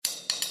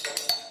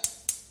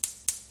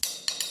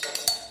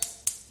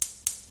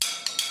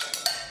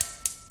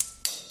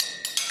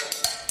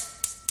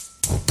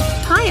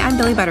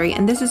Billy Buttery,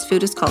 and this is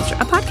Food is Culture,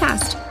 a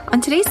podcast. On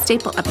today's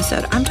staple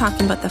episode, I'm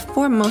talking about the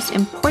 4 most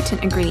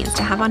important ingredients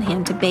to have on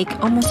hand to bake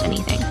almost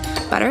anything: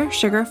 butter,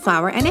 sugar,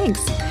 flour, and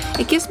eggs.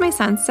 It gives my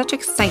son such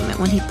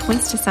excitement when he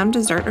points to some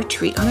dessert or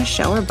treat on a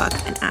show or book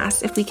and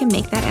asks if we can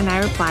make that, and I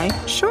reply,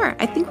 sure,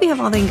 I think we have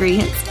all the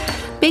ingredients.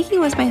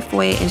 Baking was my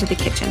foray into the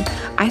kitchen.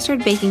 I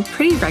started baking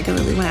pretty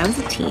regularly when I was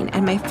a teen,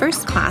 and my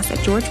first class at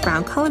George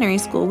Brown Culinary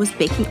School was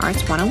Baking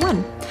Arts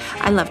 101.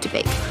 I love to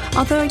bake.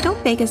 Although I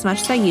don't bake as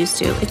much as I used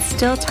to, it's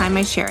still time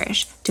I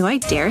cherish. Do I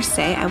dare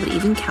say I would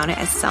even count it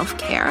as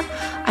self-care?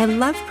 I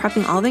love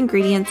prepping all the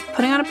ingredients,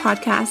 putting on a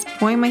podcast,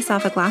 pouring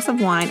myself a glass of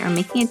wine or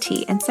making a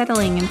tea, and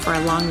settling in for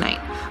a long night.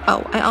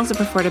 Oh, I also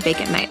prefer to bake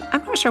at night.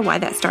 I'm not sure why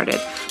that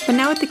started, but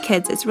now with the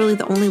kids, it's really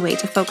the only way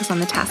to focus on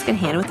the task at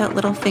hand without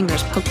little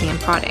fingers poking and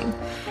prodding.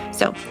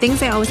 So,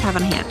 things I always have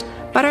on hand: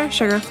 butter,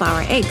 sugar,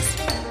 flour, eggs.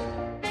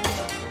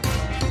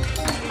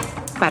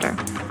 Butter.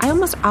 I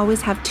almost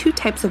always have 2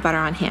 types of butter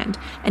on hand,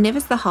 and if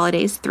it's the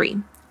holidays,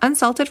 3.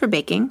 Unsalted for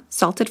baking,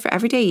 salted for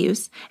everyday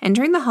use, and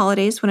during the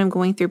holidays when I'm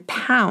going through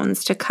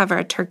pounds to cover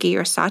a turkey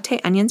or saute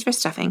onions for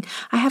stuffing,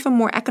 I have a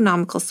more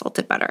economical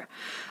salted butter.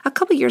 A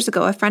couple years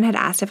ago, a friend had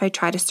asked if I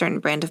tried a certain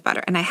brand of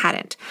butter, and I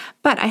hadn't.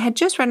 But I had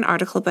just read an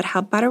article about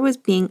how butter was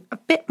being a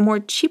bit more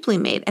cheaply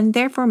made and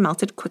therefore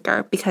melted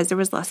quicker because there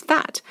was less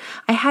fat.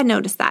 I had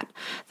noticed that.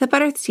 The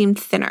butter seemed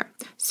thinner.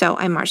 So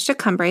I marched to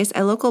Cumbres,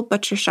 a local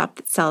butcher shop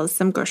that sells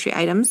some grocery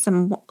items,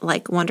 some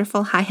like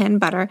wonderful high-end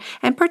butter,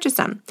 and purchased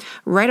some.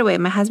 Right away,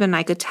 my husband and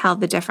I could tell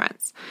the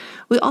difference.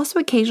 We also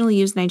occasionally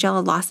use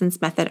Nigella Lawson's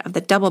method of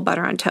the double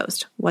butter on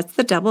toast. What's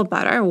the double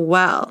butter?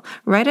 Well,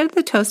 right out of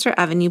the toaster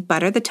oven, you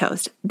butter the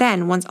toast.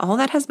 Then, once all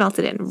that has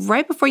melted in,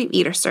 right before you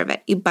eat or serve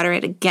it, you butter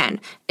it again.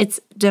 It's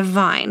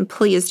divine.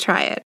 Please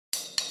try it.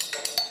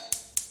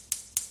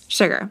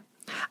 Sugar.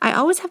 I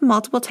always have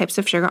multiple types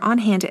of sugar on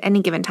hand at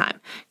any given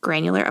time.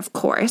 Granular, of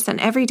course, an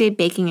everyday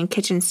baking and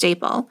kitchen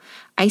staple.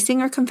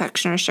 Icing or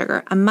confectioner's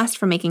sugar, a must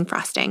for making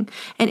frosting.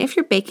 And if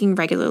you're baking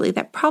regularly,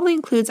 that probably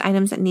includes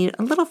items that need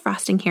a little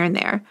frosting here and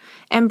there.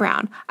 And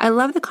brown. I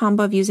love the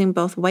combo of using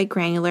both white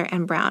granular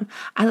and brown.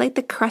 I like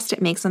the crust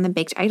it makes on the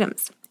baked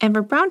items. And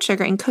for brown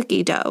sugar in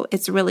cookie dough,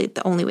 it's really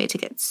the only way to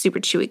get super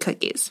chewy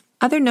cookies.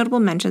 Other notable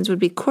mentions would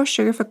be coarse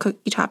sugar for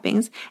cookie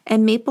toppings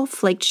and maple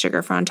flaked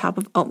sugar for on top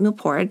of oatmeal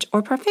porridge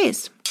or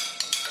parfaits.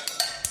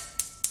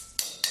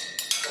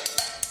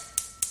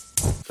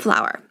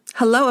 Flour.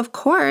 Hello, of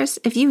course.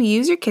 If you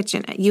use your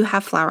kitchen, you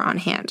have flour on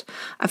hand.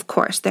 Of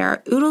course, there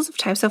are oodles of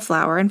types of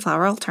flour and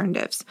flour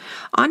alternatives.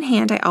 On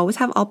hand, I always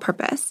have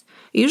all-purpose,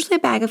 usually a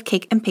bag of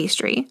cake and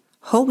pastry,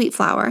 whole wheat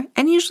flour,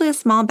 and usually a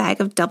small bag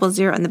of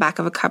 00 in the back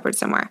of a cupboard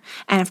somewhere,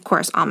 and of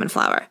course, almond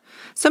flour.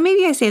 So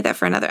maybe I save that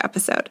for another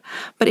episode.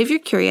 But if you're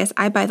curious,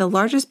 I buy the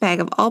largest bag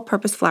of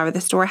all-purpose flour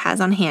the store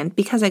has on hand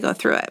because I go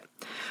through it.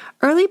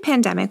 Early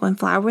pandemic, when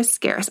flour was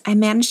scarce, I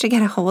managed to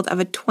get a hold of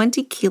a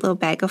 20-kilo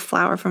bag of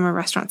flour from a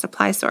restaurant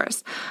supply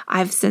source.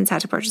 I've since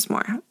had to purchase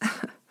more.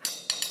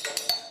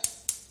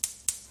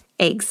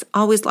 Eggs,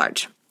 always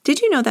large.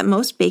 Did you know that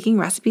most baking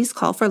recipes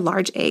call for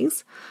large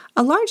eggs?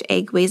 A large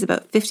egg weighs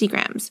about 50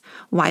 grams.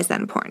 Why is that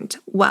important?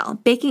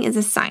 Well, baking is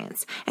a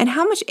science, and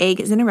how much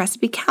egg is in a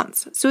recipe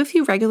counts. So if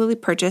you regularly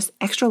purchase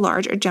extra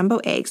large or jumbo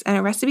eggs and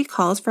a recipe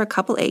calls for a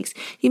couple eggs,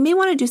 you may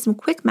want to do some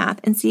quick math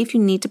and see if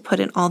you need to put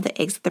in all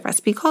the eggs that the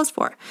recipe calls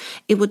for.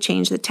 It will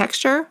change the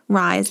texture,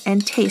 rise,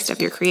 and taste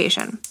of your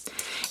creation.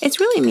 It's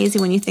really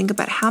amazing when you think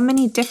about how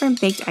many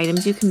different baked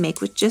items you can make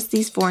with just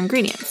these 4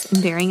 ingredients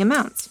in varying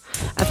amounts.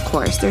 Of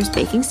course, there's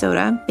baking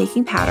soda,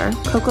 baking powder,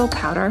 cocoa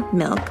powder,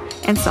 milk,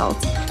 and salt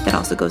that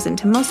also goes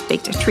into most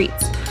baked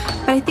treats.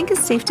 But I think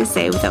it's safe to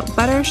say without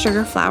butter,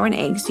 sugar, flour, and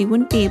eggs, you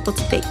wouldn't be able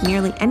to bake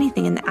nearly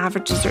anything in the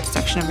average dessert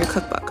section of your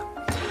cookbook.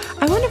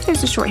 I wonder if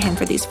there's a shorthand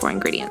for these 4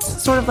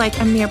 ingredients, sort of like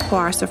a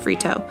mirepoix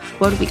sofrito.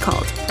 What would be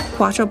called?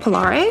 Quattro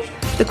polare?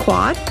 The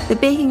quad? The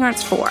Baking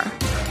Arts 4?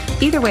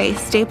 Either way,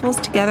 staples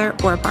together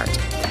or apart.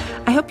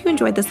 I hope you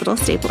enjoyed this little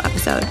staple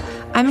episode.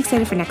 I'm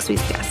excited for next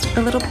week's guest,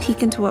 a little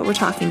peek into what we're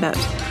talking about.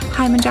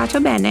 Hi,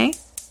 mangiato bene.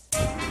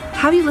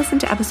 Have you listened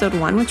to episode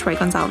 1 with Troy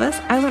Gonzalez?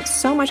 I learned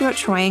so much about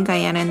Troy and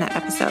Guyana in that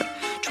episode.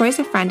 Troy's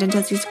a friend and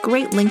does these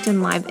great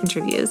LinkedIn Live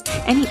interviews,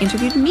 and he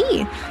interviewed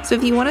me. So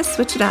if you want to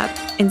switch it up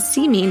and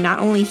see me, not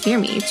only hear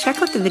me,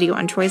 check out the video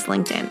on Troy's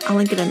LinkedIn. I'll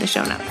link it in the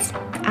show notes.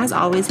 As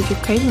always, if you're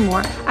craving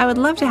more, I would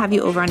love to have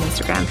you over on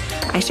Instagram.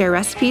 I share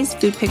recipes,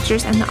 food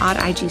pictures, and the odd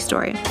IG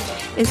story.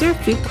 Is there a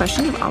food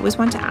question you've always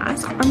wanted to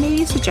ask? Or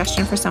maybe a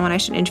suggestion for someone I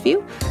should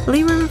interview?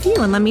 Leave a review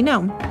and let me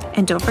know.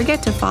 And don't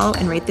forget to follow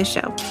and rate this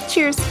show.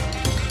 Cheers!